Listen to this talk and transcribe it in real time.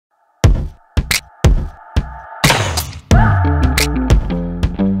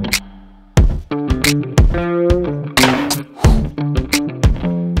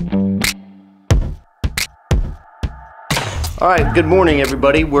right, good morning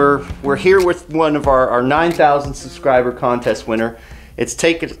everybody. We're here with one of our 9,000 subscriber contest winner. It's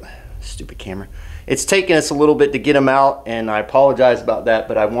taken, stupid camera. It's taken us a little bit to get him out, and I apologize about that,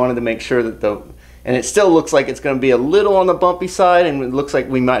 but I wanted to make sure that and it still looks like it's going to be a little on the bumpy side, and it looks like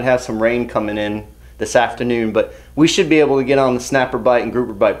we might have some rain coming in this afternoon, but we should be able to get on the snapper bite and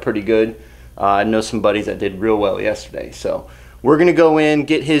grouper bite pretty good. I know some buddies that did real well yesterday, so we're going to go in,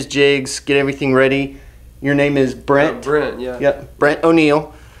 get his jigs, get everything ready. Your name is Brent? Brent, yeah. Yep, Brent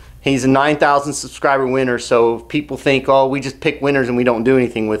O'Neill. He's a 9,000 subscriber winner, so if people think, oh, we just pick winners and we don't do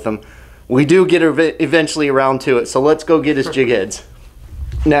anything with them, we do get eventually around to it. So let's go get his jig heads.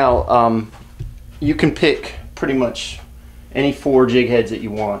 Now, you can pick pretty much any 4 jig heads that you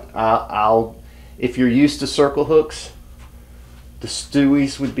want. If you're used to circle hooks, the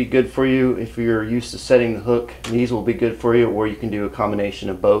Stewies would be good for you. If you're used to setting the hook, these will be good for you, or you can do a combination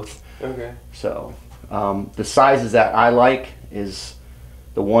of both. Okay. So the sizes that I like is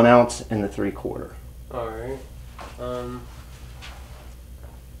the 1 ounce and the 3/4. All right.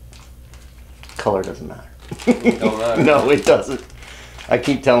 Color doesn't matter. Don't matter. No, it doesn't. I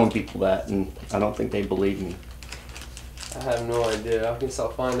keep telling people that, and I don't think they believe me. I have no idea. I guess I'll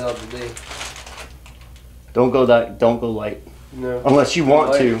find out today. Don't go light. No. Unless you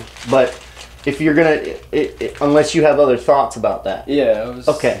want to, but if you're gonna, unless you have other thoughts about that. Yeah.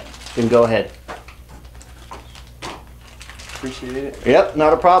 Okay, then go ahead. Appreciate it. Yep,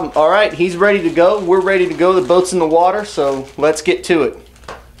 not a problem. All right, he's ready to go. We're ready to go. The boat's in the water, so let's get to it.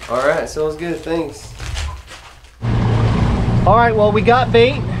 All right, sounds good. Thanks. All right, well, we got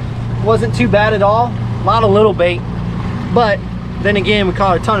bait. Wasn't too bad at all. A lot of little bait, but then again, we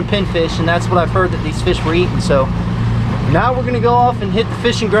caught a ton of pinfish, and that's what I've heard that these fish were eating. So now we're gonna go off and hit the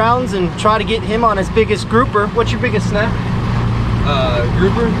fishing grounds and try to get him on his biggest grouper. What's your biggest snapper?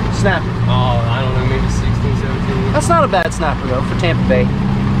 Grouper? Snapper. Oh, I don't know, maybe 16, 17. That's not a bad snapper though for Tampa Bay.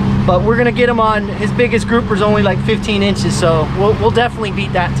 But we're gonna get him on his biggest grouper's only like 15 inches, so we'll definitely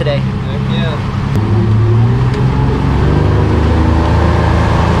beat that today. Heck yeah.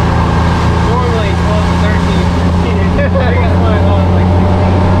 Normally 12 to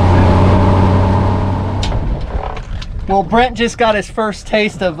 13. Well, Brent just got his first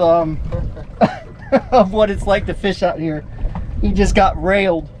taste of of what it's like to fish out here. He just got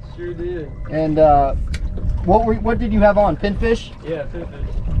railed. Sure did. And what did you have on? Pinfish? Yeah, pinfish.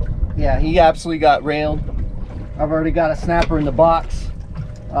 Yeah, he absolutely got railed. I've already got a snapper in the box.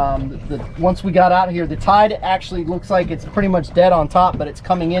 Once we got out here, the tide actually looks like it's pretty much dead on top, but it's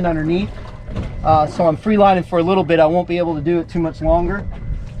coming in underneath. So I'm free lining for a little bit. I won't be able to do it too much longer.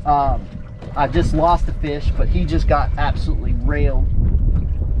 I just lost a fish, but he just got absolutely railed.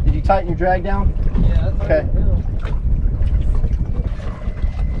 Did you tighten your drag down? Yeah, that's okay.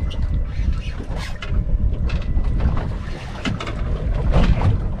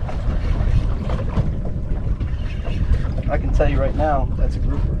 I can tell you right now, that's a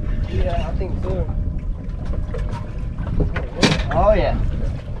grouper. Yeah, I think so. Oh yeah.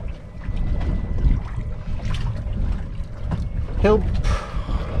 He'll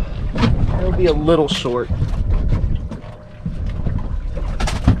be a little short.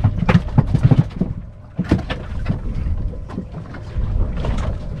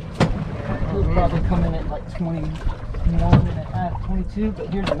 He'll probably come in at like 21 and a half, 22, but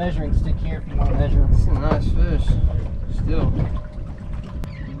here's a measuring stick here if you want to measure. It's a nice fish. Still.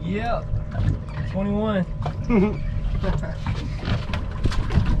 Yep. 21.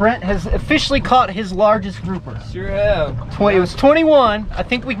 Brent has officially caught his largest grouper. Sure have. It was 21. I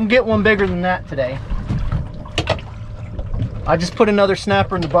think we can get one bigger than that today. I just put another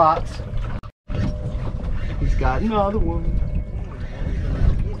snapper in the box. He's got another one.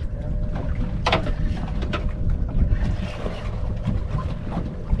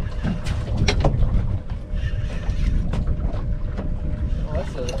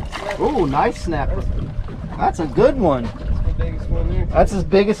 Oh, nice snapper. That's a good one. Biggest one there. That's his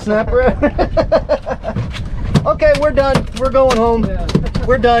biggest snapper. Okay, we're done. We're going home. Yeah.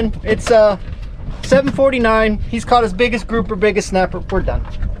 We're done. It's 7:49. He's caught his biggest grouper, biggest snapper. We're done.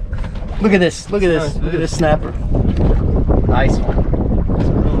 Look at this. Look at this. Look at this snapper. Nice one.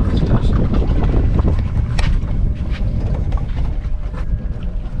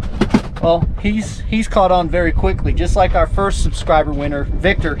 Well, he's caught on very quickly, just like our first subscriber winner,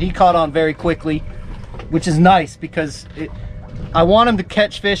 Victor. He caught on very quickly, which is nice because I want him to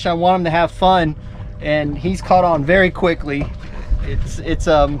catch fish. I want him to have fun, and he's caught on very quickly. It's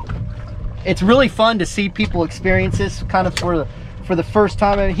really fun to see people experience this kind of for the first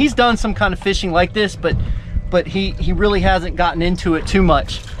time. I mean, he's done some kind of fishing like this, but he really hasn't gotten into it too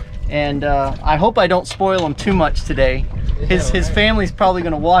much. And I hope I don't spoil him too much today. His family's probably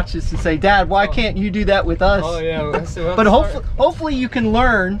going to watch this and say, Dad, why can't you do that with us? Oh yeah. So but hopefully you can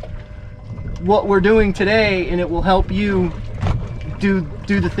learn what we're doing today, and it will help you do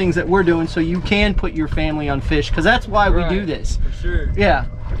the things that we're doing, so you can put your family on fish, because that's why we do this. For sure. Yeah,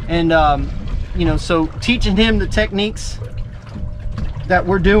 and you know, so teaching him the techniques that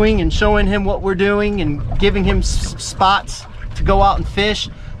we're doing and showing him what we're doing and giving him spots to go out and fish.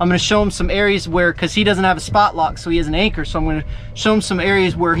 I'm going to show him some areas where, because he doesn't have a spot lock, so he has an anchor, so I'm going to show him some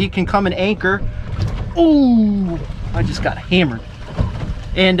areas where he can come and anchor. Ooh, I just got hammered.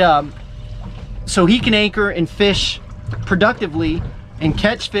 And so he can anchor and fish productively and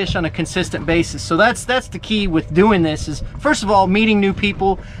catch fish on a consistent basis. So that's the key with doing this, is first of all meeting new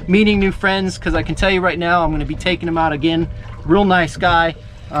people, meeting new friends, because I can tell you right now I'm going to be taking him out again. Real nice guy.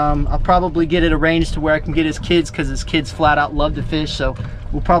 I'll probably get it arranged to where I can get his kids, because his kids flat out love to fish, so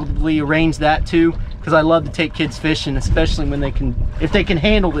we'll probably arrange that too, because I love to take kids fishing, especially when if they can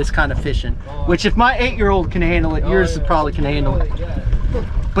handle this kind of fishing. Which if my 8-year-old can handle it, yours probably can handle it.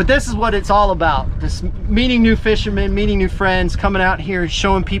 But this is what it's all about, just meeting new fishermen, meeting new friends, coming out here and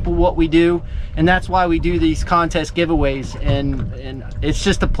showing people what we do. And that's why we do these contest giveaways, and it's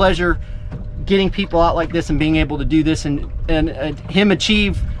just a pleasure getting people out like this and being able to do this, and him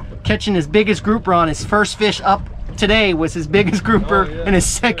achieve catching his biggest grouper on his first fish up today was his biggest grouper, and his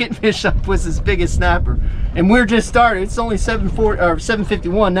second fish up was his biggest snapper. And we're just started. It's only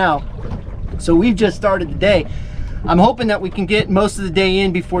 7:51 now, so we've just started the day. I'm hoping that we can get most of the day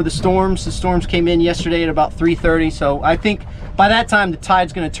in before the storms. The storms came in yesterday at about 3:30, so I think by that time the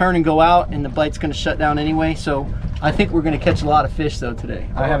tide's going to turn and go out, and the bite's going to shut down anyway. So I think we're going to catch a lot of fish though today.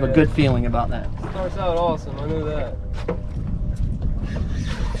 I have a good feeling about that. Starts out awesome. I know that.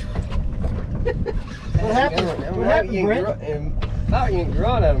 What happened? What happened, Brent? Thought you can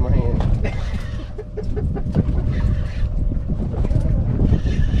grunt out of my hand.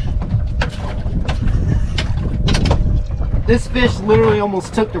 This fish literally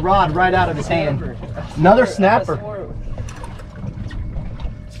almost took the rod right out of his hand. Another snapper.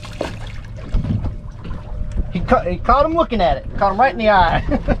 He caught him looking at it. Caught him right in the eye.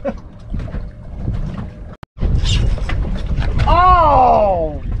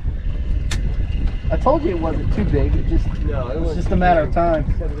 Oh! I told you it wasn't too big. It was just a matter of time.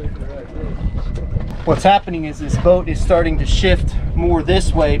 What's happening is this boat is starting to shift more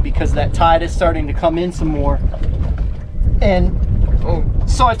this way because that tide is starting to come in some more. And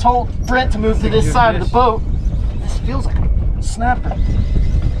so I told Brent to move to this side of the boat. This feels like a snapper.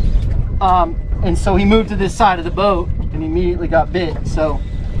 And so he moved to this side of the boat and immediately got bit. So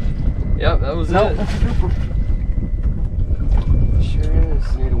yep, that was it. That's a grouper. Sure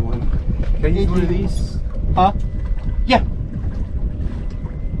is. Need one. Can I use one of these? Huh? Yeah.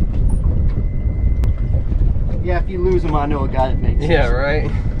 Yeah, if you lose them, I know a guy that makes Yeah, them. right.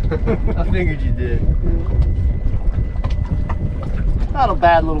 I figured you did. Not a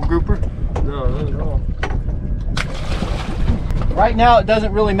bad little grouper. No, not at all. Right now, it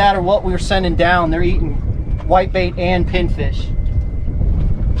doesn't really matter what we're sending down. They're eating whitebait and pinfish.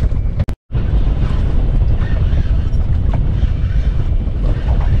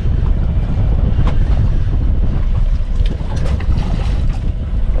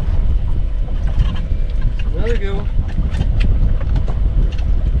 Another good one.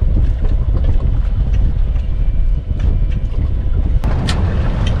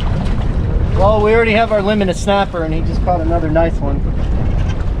 Well, we already have our limited snapper, and he just caught another nice one.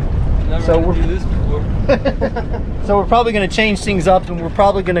 Never So had to do this before. So we're probably going to change things up, and we're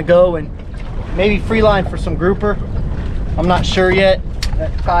probably going to go and maybe free line for some grouper. I'm not sure yet.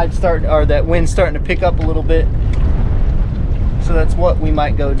 That that wind's starting to pick up a little bit, so that's what we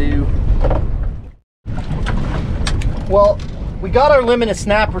might go do. Well, we got our limited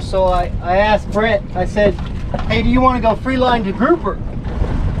snapper, so I asked Brent. I said, "Hey, do you want to go free line to grouper?"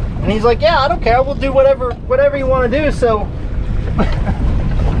 And he's like, "Yeah, I don't care. We'll do whatever you want to do." So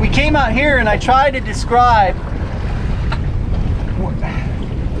we came out here, and I tried to describe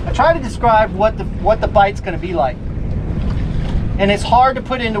what the bite's going to be like, and it's hard to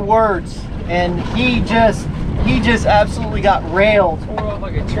put into words. And he just absolutely got railed. Tore off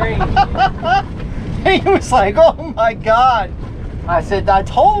like a train. He was like, "Oh my God!" I said, "I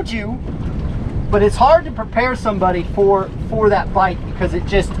told you." But it's hard to prepare somebody for that bite, because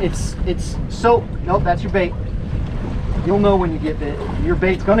it's so. Nope, that's your bait. You'll know when you get bit. Your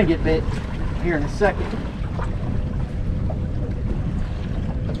bait's gonna get bit here in a second.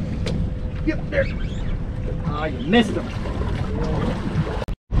 Yep, there. Oh, you missed him.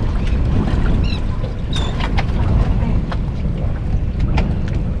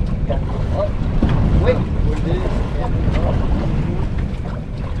 Wait.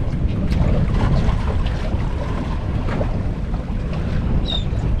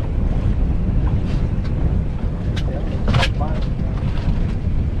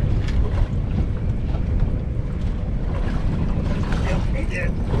 there.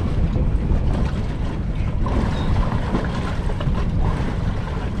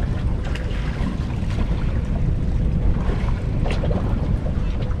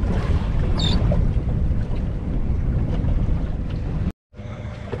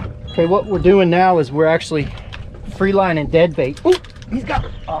 Okay, what we're doing now is we're actually free lining dead bait. Ooh, he's got,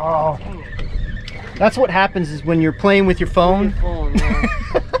 oh. That's what happens is when you're playing with your phone. Yeah.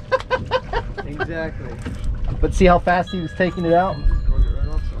 Exactly. But see how fast he was taking it out?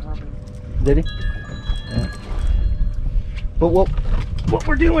 Did he? Yeah. But what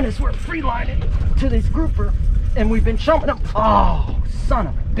we're doing is we're free lining to this grouper, and we've been chumming them. Oh, son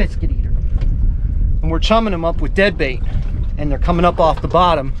of a biscuit eater. And we're chumming them up with dead bait, and they're coming up off the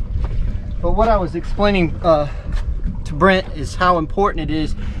bottom. But what I was explaining to Brent is how important it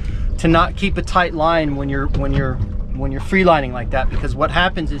is to not keep a tight line when you're free lining like that, because what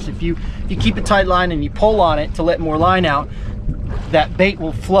happens is if you keep a tight line and you pull on it to let more line out, that bait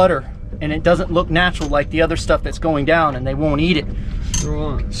will flutter and it doesn't look natural like the other stuff that's going down, and they won't eat it.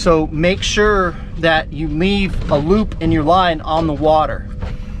 So make sure that you leave a loop in your line on the water.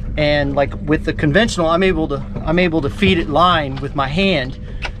 And like with the conventional, I'm able to feed it line with my hand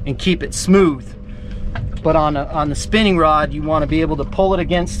and keep it smooth. But on the spinning rod, you want to be able to pull it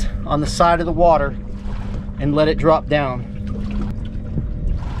against on the side of the water and let it drop down.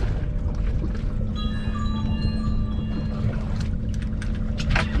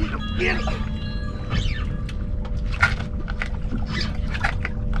 Get it.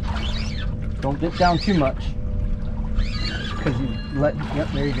 Don't dip down too much, because you let, yep,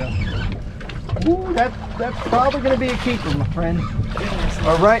 there you go. Ooh, that's probably going to be a keeper, my friend.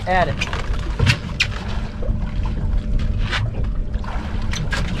 All right, at it.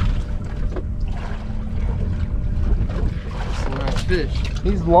 That's a nice fish.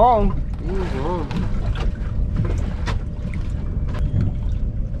 He's long. He's long.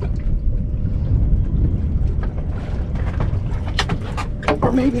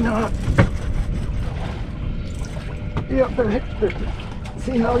 Or maybe not. Yep, there.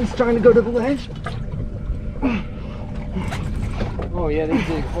 See how he's trying to go to the ledge? Oh yeah, they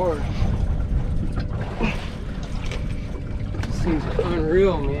dig hard. These things are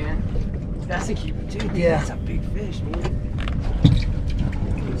unreal, man. That's a keeper too. Dude. Yeah. That's a big fish, man.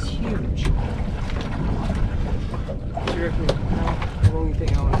 It's huge. How long do you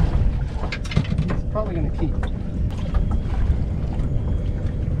think I want? He's probably gonna keep.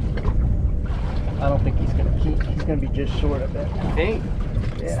 I don't think he's gonna keep. He's gonna be just short of it. You think?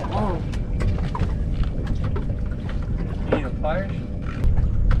 Yeah. It's long. You need a pliers?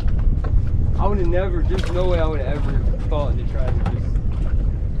 I would have never, there's no way I would have ever thought to try to just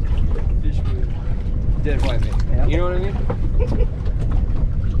fish with dead whitebait. Yeah. You know what I mean?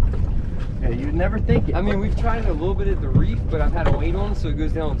 Yeah, you'd never think it. I mean, we've tried it a little bit at the reef, but I've had a weight on, so it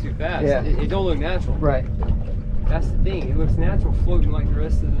goes down too fast. Yeah. It don't look natural. Right. That's the thing. It looks natural floating like the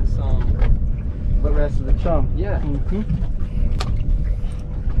rest of this. The rest of the chum. Yeah. Mm-hmm.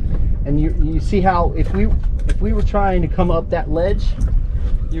 And you see how if we were trying to come up that ledge,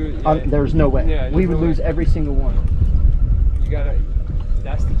 there's no way. Yeah, we would lose every single one. You gotta.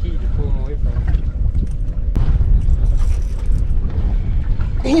 That's the key to pull them away from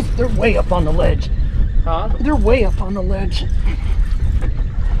it. They're way up on the ledge. Huh? They're way up on the ledge.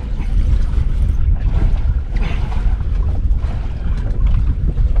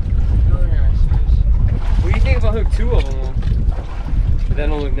 What do you think if I hook two of them on? But that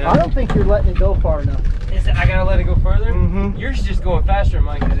don't look natural. I don't think you're letting it go far enough. Is it, I gotta let it go further? Mm-hmm. Yours is just going faster than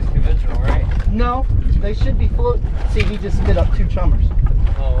mine because it's conventional, right? No, they should be floating. See, he just spit up two chummers.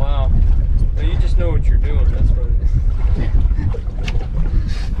 Oh wow. Well, you just know what you're doing. That's what it is.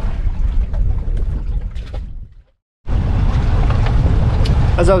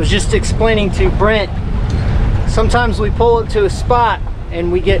 As I was just explaining to Brent, sometimes we pull it to a spot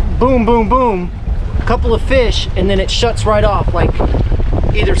and we get boom, boom, boom, a couple of fish, and then it shuts right off. Like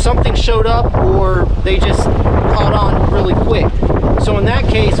either something showed up or they just caught on really quick. So in that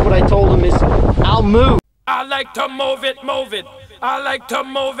case, what I told him is, I'll move. I like to move it, move it. I like to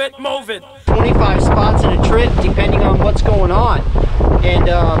move it, move it. 25 spots in a trip, depending on what's going on. And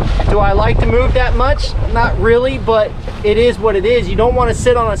do I like to move that much? Not really, but it is what it is. You don't want to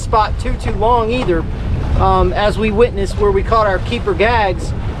sit on a spot too long either. As we witnessed where we caught our keeper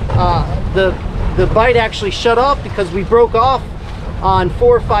gags, the bite actually shut off because we broke off on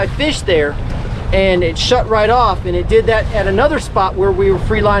 4 or 5 fish there, and it shut right off. And it did that at another spot where we were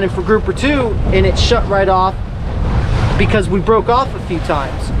free lining for grouper 2, and it shut right off because we broke off a few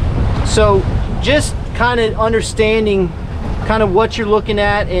times. So just kind of understanding kind of what you're looking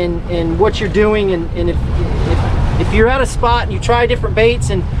at and what you're doing, and If you're at a spot and you try different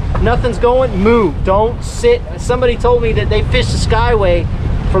baits and nothing's going, move. Don't sit. Somebody told me that they fished the Skyway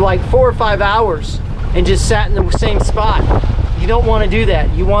for like 4 or 5 hours and just sat in the same spot. You don't want to do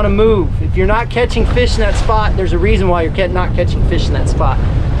that. You want to move. If you're not catching fish in that spot, there's a reason why you're not catching fish in that spot.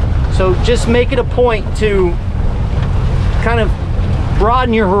 So just make it a point to kind of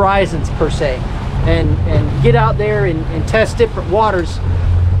broaden your horizons per se, and get out there and test different waters,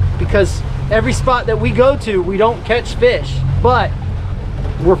 because every spot that we go to, we don't catch fish, but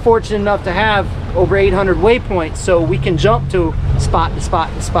we're fortunate enough to have over 800 waypoints, so we can jump to spot to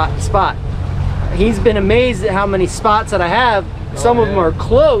spot to spot to spot. He's been amazed at how many spots that I have. Some of them are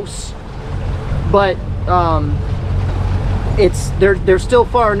close, but they're still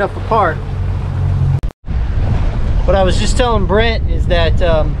far enough apart. What I was just telling Brent is that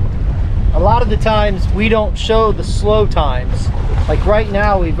a lot of the times we don't show the slow times. Like right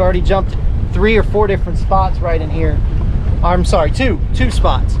now, we've already jumped 3 or 4 different spots right in here. I'm sorry, two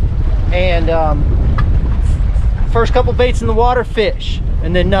spots. And first couple baits in the water, fish,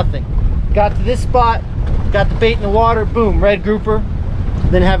 and then nothing. Got to this spot, got the bait in the water, boom, red grouper,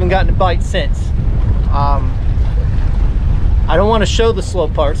 then haven't gotten a bite since. I don't want to show the slow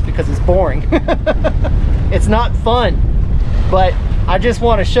parts because it's boring. It's not fun, but I just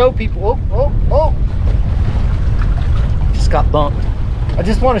want to show people. Oh, just got bumped. I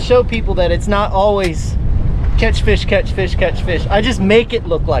just want to show people that it's not always catch fish, catch fish, catch fish. I just make it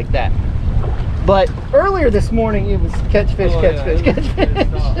look like that. But earlier this morning it was catch fish, catch fish, catch fish.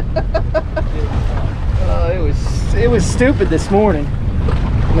 It was stupid this morning.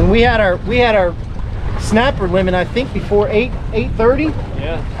 I mean, we had our snapper limit, I think, before 8:30.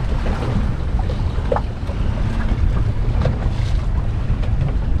 Yeah.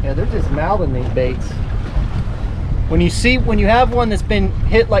 Yeah, they're just mouthing these baits. When you have one that's been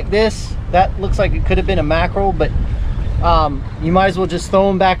hit like this, that looks like it could have been a mackerel, but you might as well just throw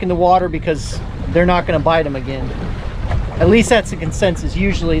them back in the water because they're not going to bite them again. At least that's the consensus.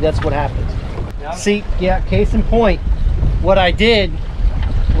 Usually that's what happens. Yeah. See, yeah, case in point, what I did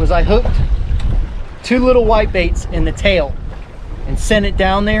was I hooked 2 little white baits in the tail and sent it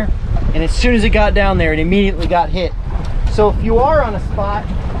down there, and as soon as it got down there, it immediately got hit. So if you are on a spot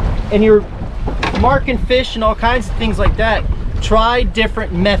and you're marking fish and all kinds of things like that, try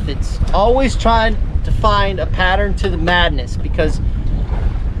different methods. Always try to find a pattern to the madness, because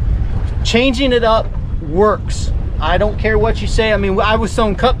changing it up works. I don't care what you say. I mean, I was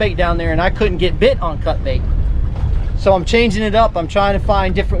throwing cut bait down there and I couldn't get bit on cut bait. So I'm changing it up. I'm trying to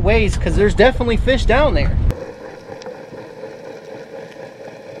find different ways, because there's definitely fish down there.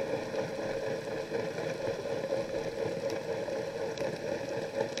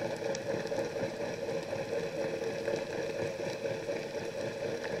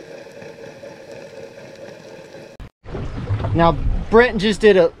 Now, Brent just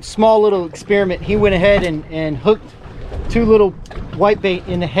did a small little experiment. He went ahead and hooked 2 little white bait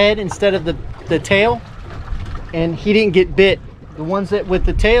in the head instead of the tail, and he didn't get bit. The ones that with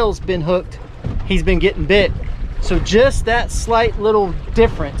the tails been hooked, he's been getting bit. So just that slight little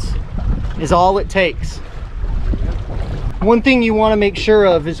difference is all it takes. One thing you want to make sure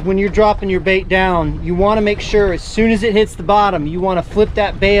of is when you're dropping your bait down, you want to make sure as soon as it hits the bottom, you want to flip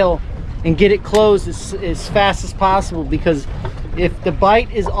that bail and get it closed as fast as possible, because if the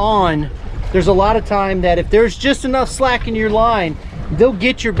bite is on, there's a lot of time that if there's just enough slack in your line, they'll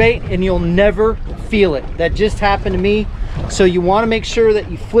get your bait and you'll never feel it. That just happened to me. So you want to make sure that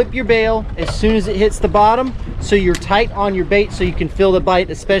you flip your bail as soon as it hits the bottom, so you're tight on your bait so you can feel the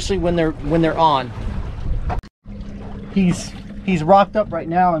bite, especially when they're on. He's rocked up right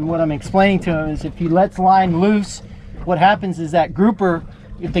now, and what I'm explaining to him is if he lets line loose, what happens is that grouper,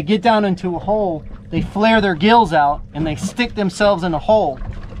 if they get down into a hole, they flare their gills out and they stick themselves in a hole,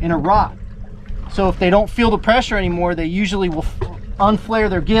 in a rock. So if they don't feel the pressure anymore, they usually will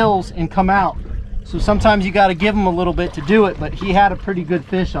unflare their gills and come out. So sometimes you got to give them a little bit to do it, but he had a pretty good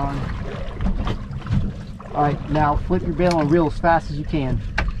fish on. All right, now flip your bail and reel as fast as you can.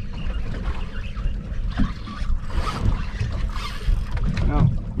 No,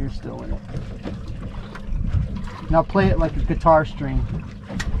 you're still in it. Now play it like a guitar string.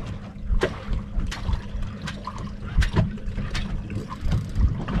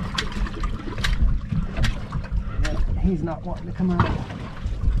 He's not wanting to come out.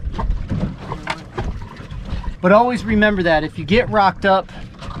 But always remember that if you get rocked up,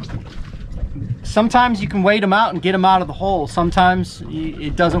 sometimes you can wait them out and get them out of the hole. Sometimes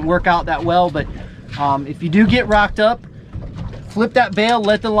it doesn't work out that well, but if you do get rocked up, flip that bail,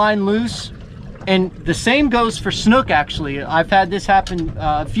 let the line loose. And the same goes for snook, actually. I've had this happen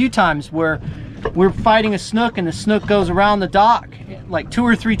a few times where we're fighting a snook, and the snook goes around the dock like 2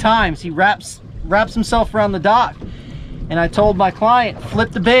 or 3 times. He wraps himself around the dock. And I told my client,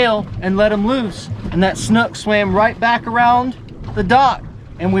 flip the bail and let him loose. And that snook swam right back around the dock.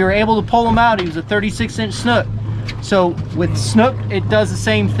 And we were able to pull him out. He was a 36-inch snook. So with snook, it does the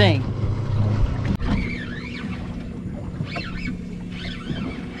same thing.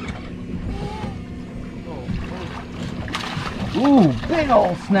 Ooh, big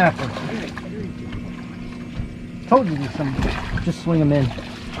old snapper. Told you there's some. Just swing them in.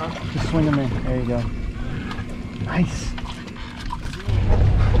 Just swing them in. There you go. Nice.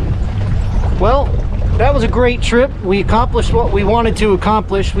 Well, that was a great trip. We accomplished what we wanted to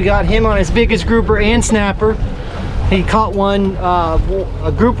accomplish. We got him on his biggest grouper and snapper. He caught one,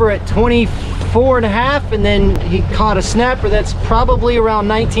 a grouper at 24 and a half, and then he caught a snapper that's probably around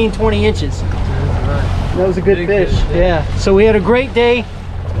 19, 20 inches. That was a good fish. Yeah. So we had a great day.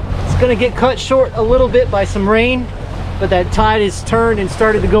 It's gonna get cut short a little bit by some rain, but that tide has turned and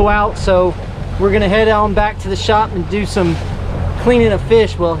started to go out. So we're gonna head on back to the shop and do some cleaning of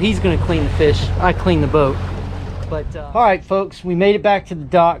fish. Well, he's gonna clean the fish. I clean the boat. But all right, folks, we made it back to the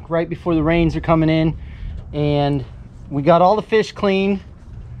dock right before the rains are coming in, and we got all the fish clean.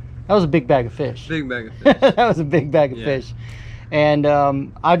 That was a big bag of fish. Big bag of fish. That was a big bag of fish. And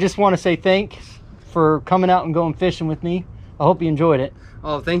I just want to say thanks for coming out and going fishing with me. I hope you enjoyed it.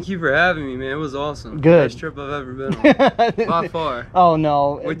 Oh, thank you for having me, man. It was awesome. Good. Best trip I've ever been on. By far. Oh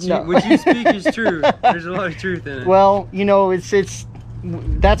no. What you speak is true. There's a lot of truth in it. Well, you know, it's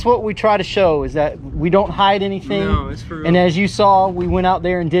that's what we try to show, is that we don't hide anything. No, it's for real. And as you saw, we went out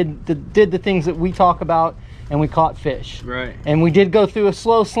there and did the things that we talk about, and we caught fish. Right. And we did go through a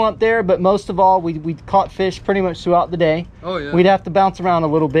slow slump there, but most of all, we caught fish pretty much throughout the day. Oh yeah. We'd have to bounce around a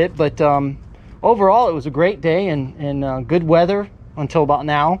little bit, but overall it was a great day and good weather until about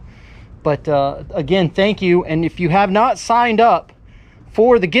now. But again, thank you. And if you have not signed up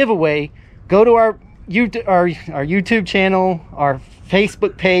for the giveaway, go to our YouTube channel, our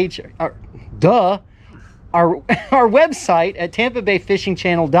Facebook page, our website at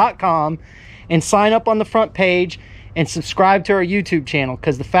tampabayfishingchannel.com, and sign up on the front page and subscribe to our YouTube channel,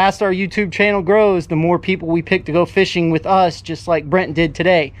 because the faster our YouTube channel grows, the more people we pick to go fishing with us, just like Brent did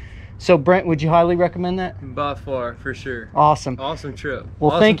today. So Brent, would you highly recommend that? By far, for sure. Awesome. Awesome trip.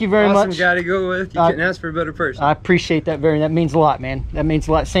 Well, awesome, thank you very much. Awesome guy to go with. You couldn't ask for a better person. I appreciate that that means a lot, man. That means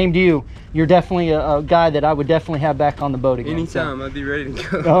a lot. Same to you. You're definitely a guy that I would definitely have back on the boat again. Anytime, I'd be ready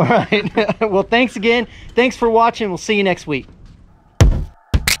to go. All right. Well, thanks again. Thanks for watching. We'll see you next week.